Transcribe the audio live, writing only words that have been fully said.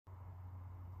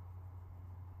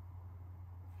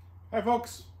Hi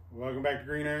folks, welcome back to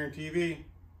Green Iron TV.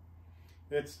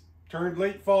 It's turned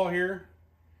late fall here.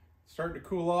 It's starting to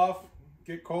cool off,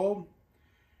 get cold.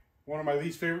 One of my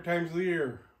least favorite times of the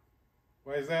year.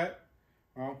 Why is that?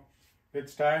 Well,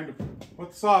 it's time to put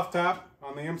the soft top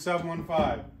on the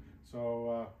M715.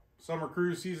 So summer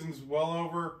cruise season's well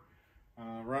over.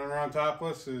 Running around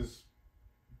topless is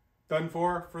done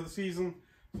for the season.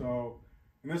 So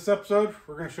in this episode,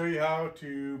 we're going to show you how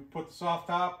to put the soft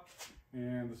top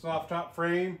and the soft top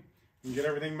frame and get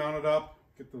everything mounted up,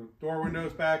 get the door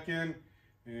windows back in,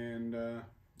 and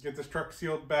get this truck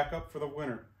sealed back up for the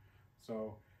winter.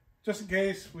 So just in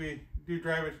case we do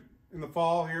drive it in the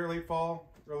fall here, late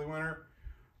fall, early winter,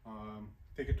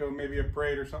 take it to maybe a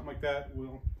parade or something like that,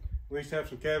 we'll at least have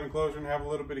some cabin closure and have a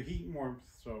little bit of heat and warmth.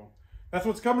 So that's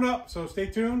what's coming up, so stay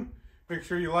tuned. Make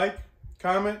sure you like,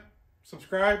 comment,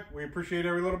 subscribe. We appreciate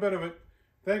every little bit of it.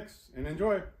 Thanks and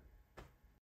enjoy.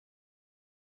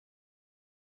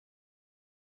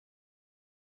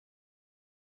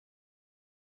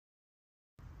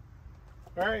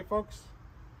 All right, folks,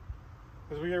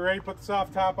 as we get ready to put the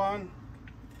soft top on,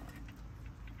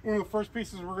 one of the first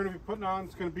pieces we're going to be putting on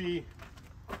is going to be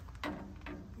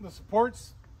the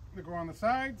supports that go on the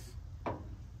sides.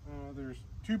 There's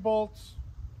 2 bolts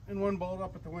and 1 bolt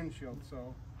up at the windshield,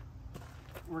 so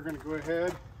we're going to go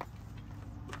ahead,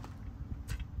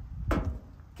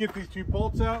 get these 2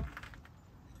 bolts out,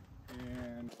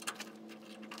 and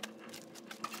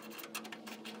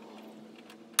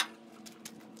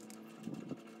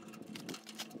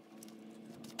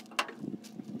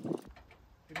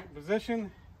get it in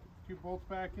position, 2 bolts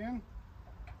back in.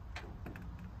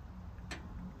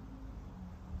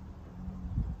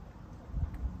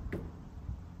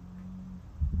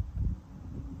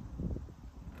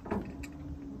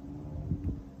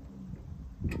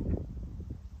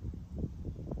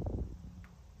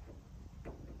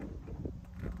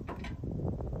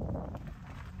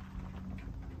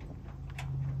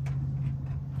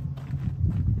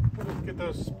 Get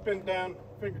those spin down,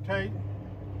 finger tight.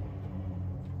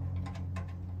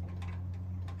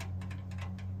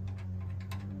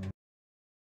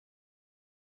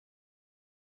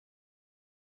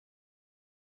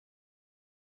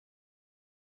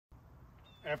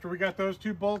 After we got those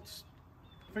 2 bolts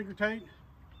finger tight,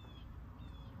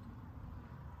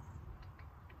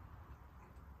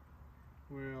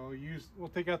 we'll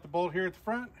take out the bolt here at the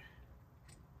front.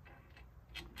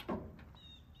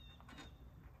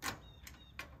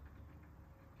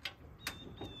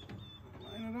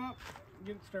 Line it up,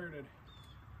 get it started.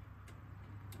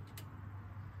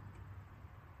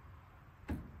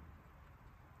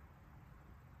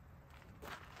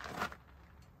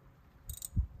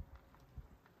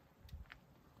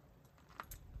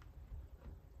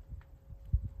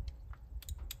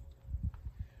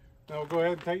 Now we'll go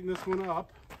ahead and tighten this one up.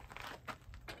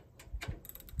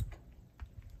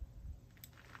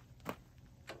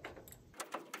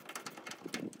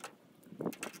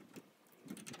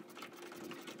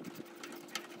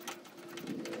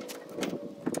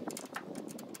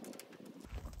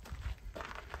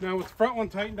 Now with the front one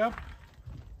tightened up,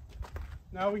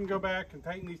 now we can go back and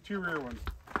tighten these 2 rear ones.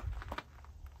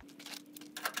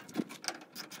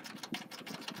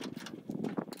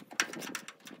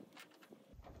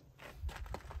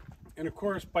 And of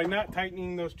course, by not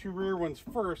tightening those 2 rear ones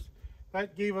first,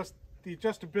 that gave us the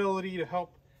adjustability to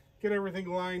help get everything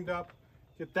lined up,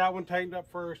 get that one tightened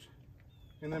up first,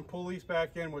 and then pull these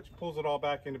back in, which pulls it all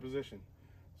back into position.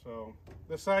 So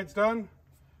this side's done.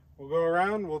 We'll go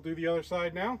around, we'll do the other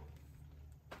side now.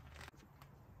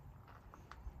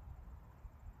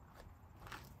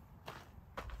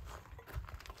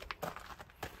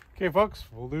 Okay folks,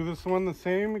 we'll do this one the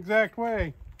same exact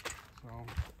way. So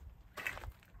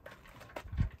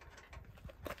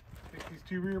take these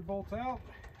 2 rear bolts out.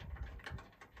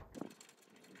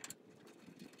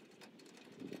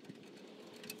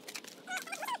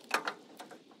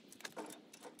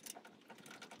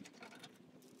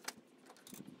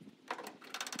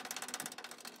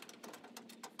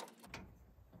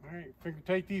 All right, finger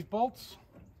tight these bolts.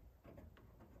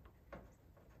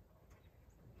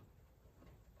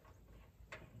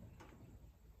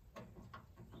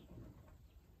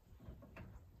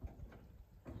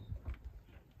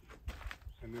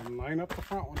 And then line up the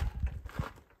front one.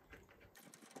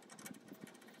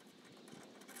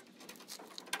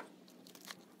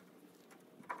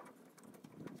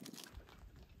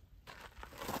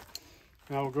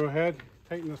 Now we'll go ahead,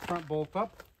 tighten this front bolt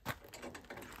up.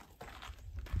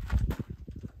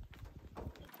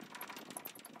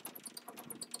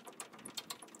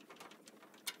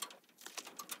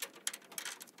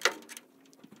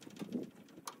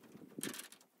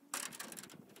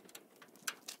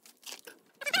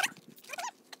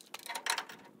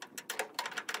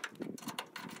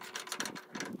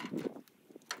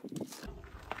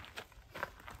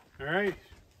 All right,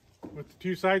 with the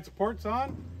two side supports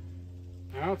on,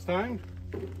 now it's time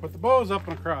to put the bows up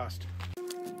and across.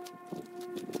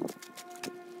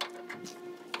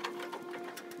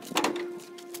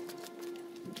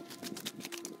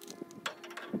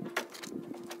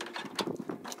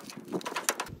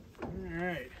 All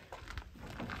right,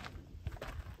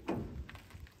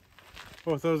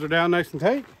 both those are down nice and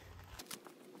tight.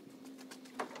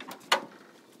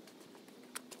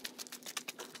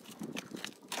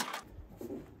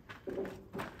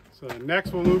 So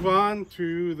next we'll move on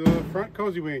to the front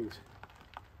cozy wings.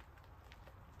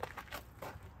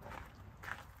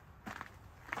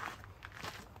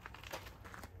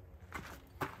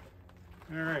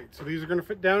 All right, so these are going to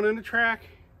fit down in the track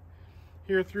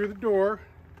here through the door,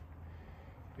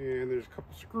 and there's a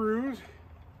couple screws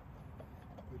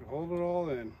that hold it all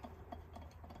in.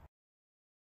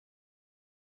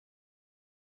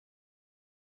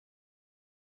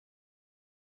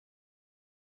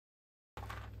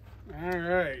 All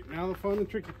right, now the fun and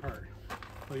tricky part.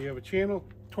 So you have a channel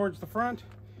towards the front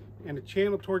and a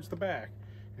channel towards the back.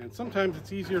 And sometimes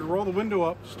it's easier to roll the window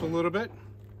up just a little bit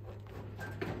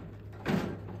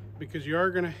because you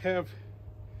are going to have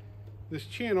this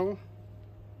channel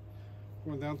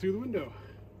going down through the window.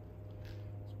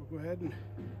 So we'll go ahead and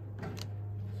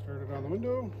start it on the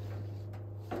window.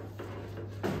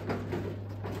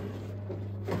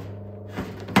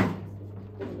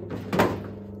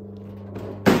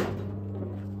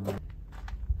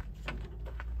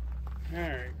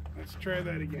 Alright, let's try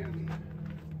that again.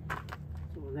 So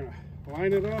we're going to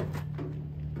line it up.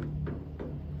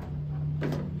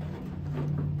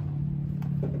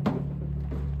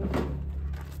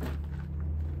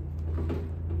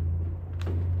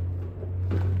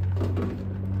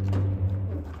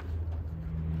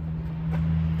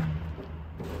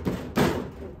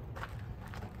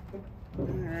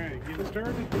 Alright, get it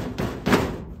started.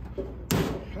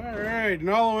 Alright, and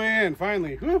all the way in,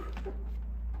 finally. Whew!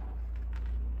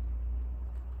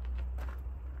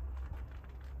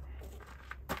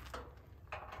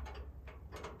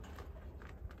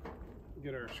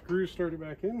 Get our screws started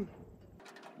back in.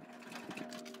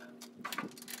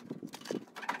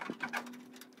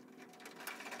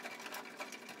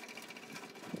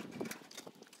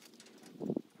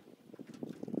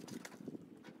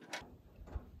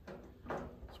 So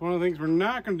one of the things we're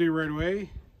not going to do right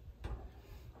away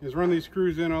is run these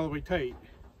screws in all the way tight.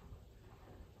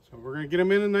 So we're going to get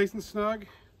them in nice and snug.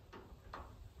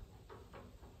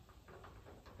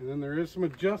 And then there is some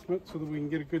adjustment so that we can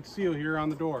get a good seal here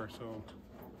on the door. So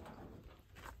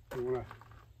we want to.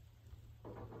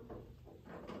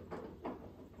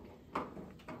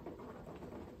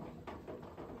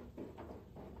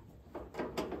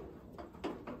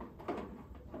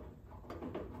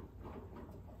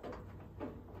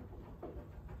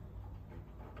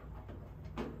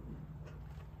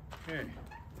 Okay.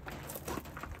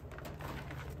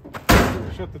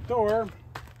 Shut the door.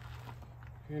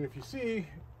 And if you see,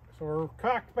 so we're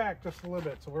cocked back just a little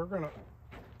bit, so we're going to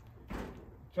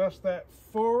adjust that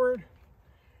forward.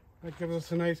 That gives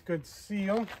us a nice good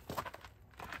seal.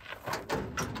 So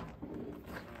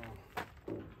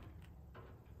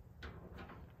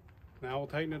now we'll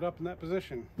tighten it up in that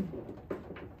position.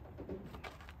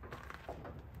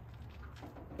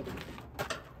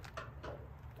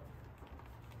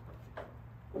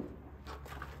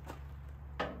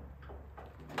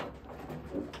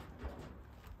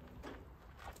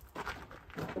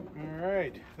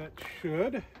 Alright, that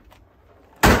should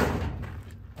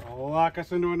lock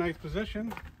us into a nice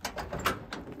position.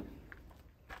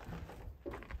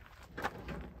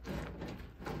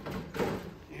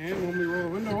 And when we roll the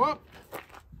window up,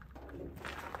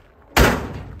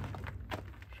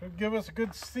 should give us a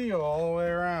good seal all the way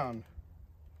around.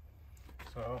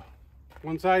 So,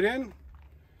 one side in,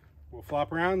 we'll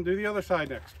flop around and do the other side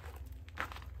next.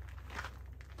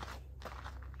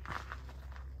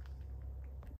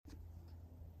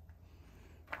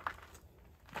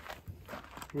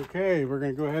 Okay, we're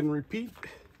going to go ahead and repeat.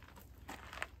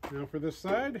 Now for this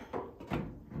side.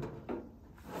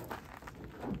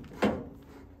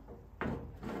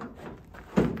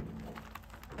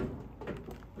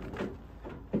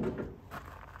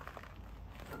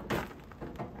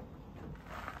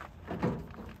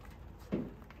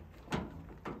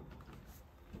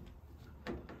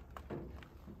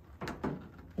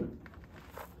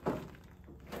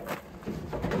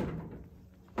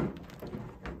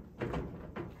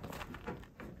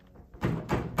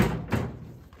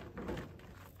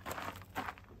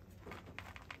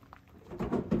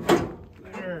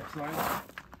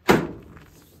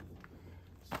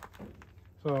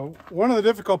 So one of the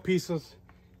difficult pieces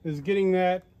is getting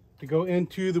that to go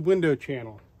into the window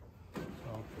channel.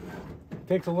 So it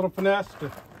takes a little finesse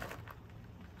to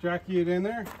jockey it in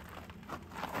there.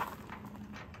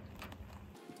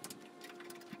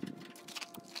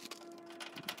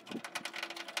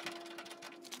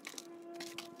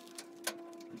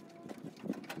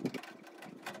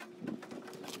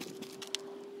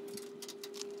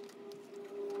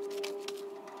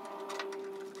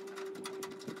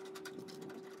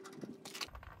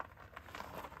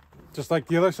 Just like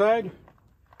the other side,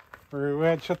 where we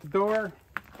had to shut the door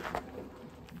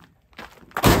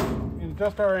and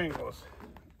adjust our angles.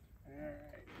 All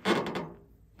right.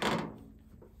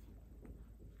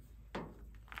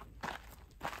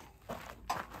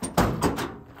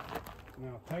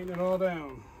 Now tighten it all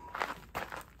down.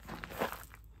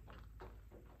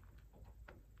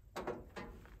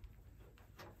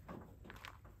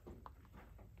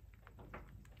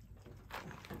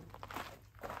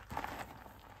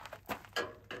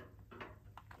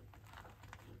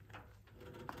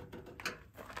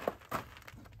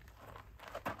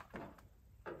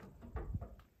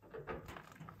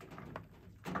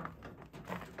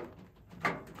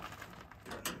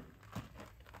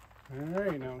 All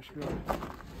right, now we should go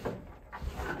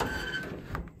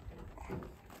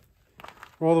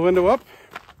roll the window up,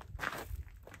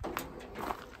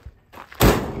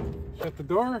 shut the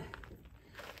door,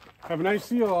 have a nice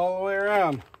seal all the way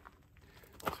around.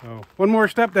 So one more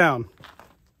step down.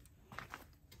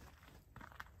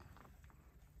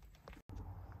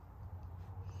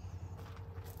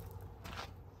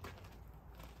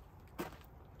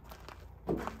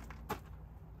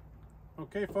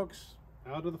 Okay folks,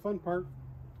 now to the fun part,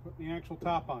 putting the actual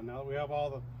top on. Now that we have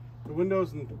all the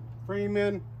windows and frame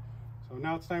in, so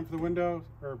now it's time for the window,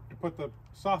 or to put the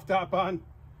soft top on.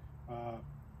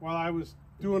 While I was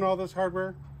doing all this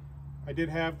hardware, I did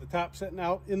have the top sitting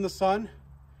out in the sun.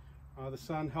 The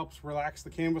sun helps relax the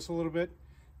canvas a little bit,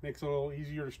 makes it a little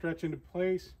easier to stretch into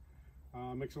place,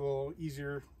 makes it a little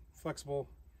easier, flexible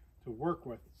to work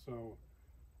with. So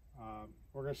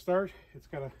we're going to start. It's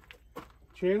got a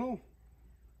channel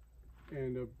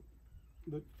and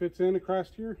that fits in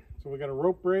across here. So we got a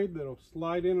rope braid that'll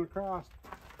slide in and across.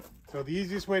 So the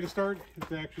easiest way to start is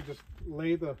to actually just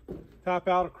lay the top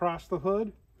out across the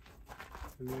hood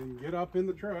and then get up in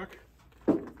the truck.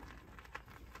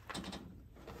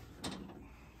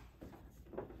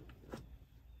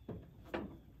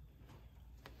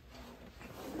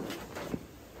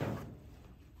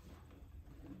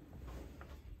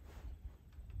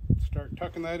 Start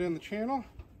tucking that in the channel.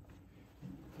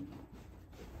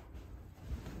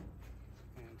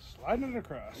 Sliding it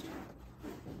across.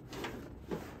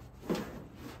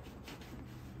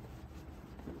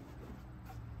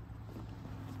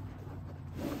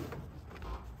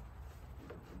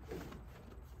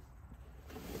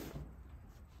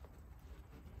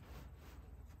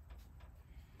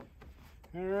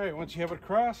 All right, once you have it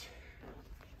across,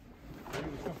 you're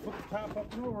just gonna flip the top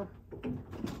up and over.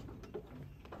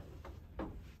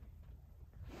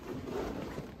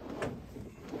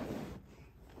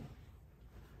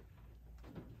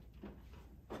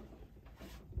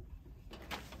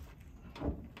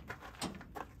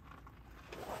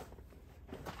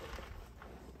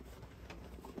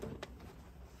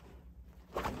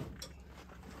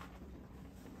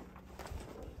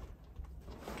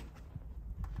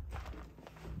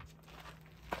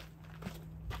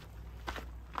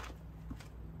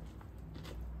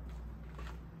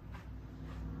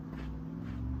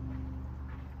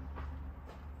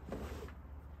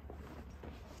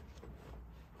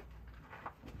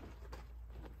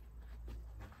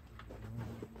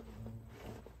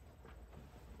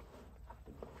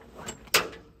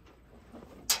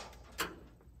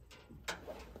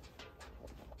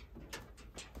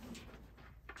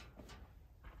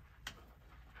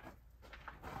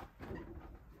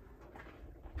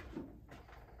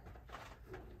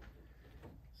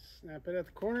 Snap it at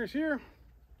the corners here.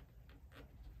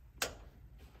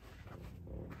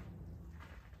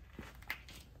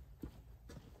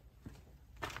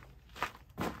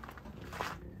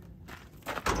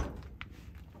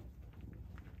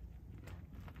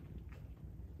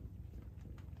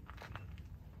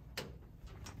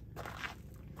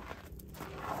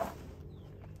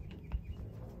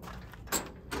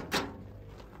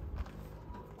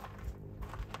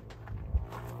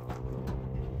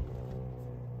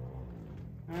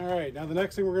 All right, now the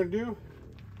next thing we're going to do,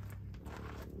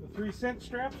 the 3-cent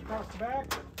straps across the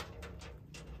back.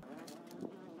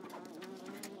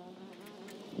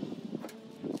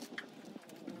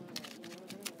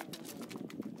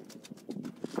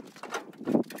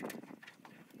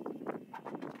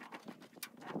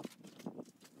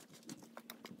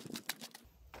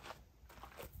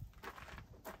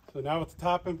 So now with the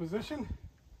top in position,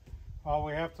 all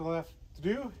we have left to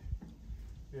do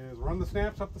is run the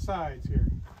snaps up the sides here.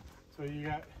 So you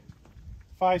got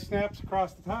 5 snaps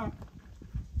across the top,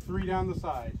 3 down the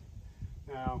side.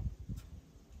 Now,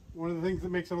 one of the things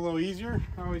that makes it a little easier,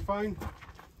 I always find,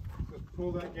 just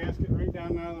pull that gasket right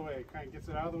down and out of the way. Kind of gets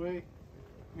it out of the way,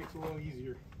 makes it a little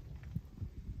easier.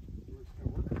 We're just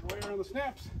going to work our way around the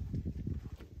snaps.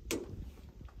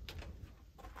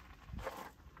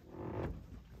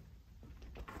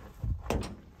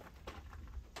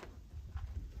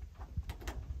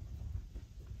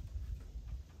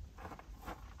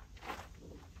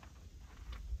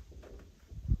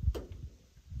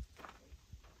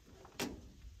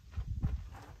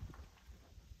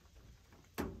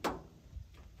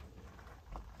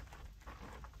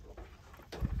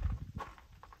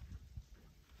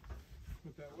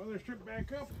 Put that weather strip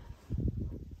back up.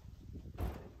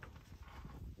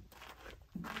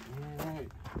 All right.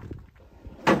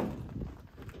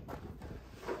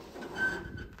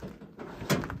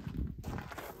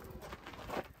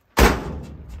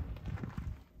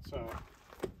 So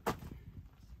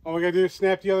all we gotta do is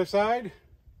snap the other side,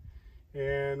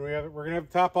 and we're gonna have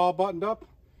the top all buttoned up,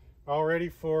 all ready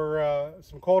for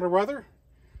some colder weather.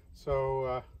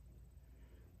 So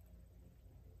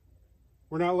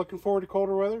we're not looking forward to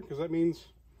colder weather because that means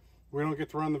we don't get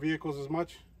to run the vehicles as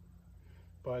much.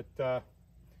 But if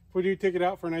we do take it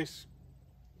out for a nice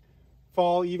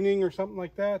fall evening or something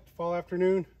like that, fall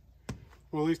afternoon,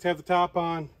 we'll at least have the top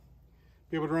on,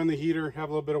 be able to run the heater, have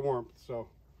a little bit of warmth. So,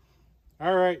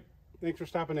 all right, thanks for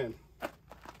stopping in.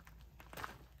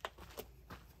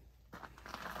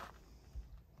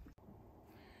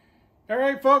 All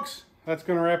right, folks, that's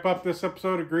going to wrap up this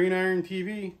episode of Green Iron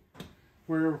TV,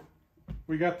 where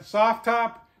we got the soft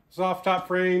top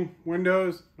frame,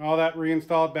 windows, and all that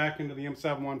reinstalled back into the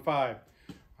M715.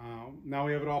 Now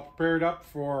we have it all prepared up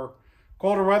for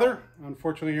colder weather.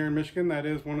 Unfortunately, here in Michigan, that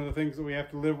is one of the things that we have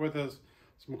to live with, is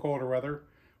some colder weather.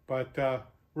 But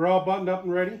we're all buttoned up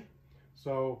and ready.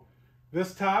 So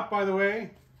this top, by the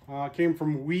way, came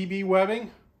from WeeBee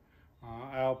Webing.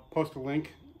 I'll post a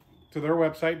link to their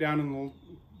website down in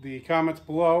the comments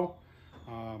below.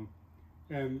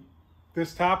 And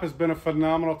this top has been a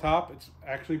phenomenal top. It's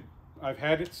actually, I've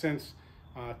had it since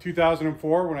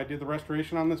 2004 when I did the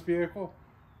restoration on this vehicle.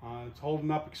 It's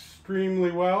holding up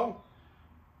extremely well,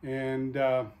 and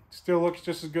still looks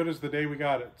just as good as the day we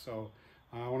got it. So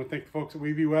I want to thank the folks at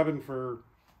WeeBee Webing for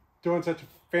doing such a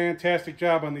fantastic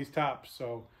job on these tops.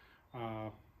 So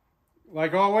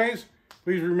like always,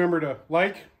 please remember to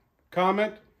like,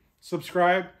 comment,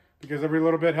 subscribe, because every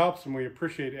little bit helps, and we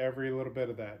appreciate every little bit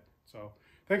of that. So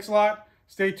thanks a lot.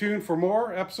 Stay tuned for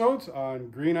more episodes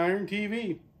on Green Iron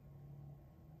TV.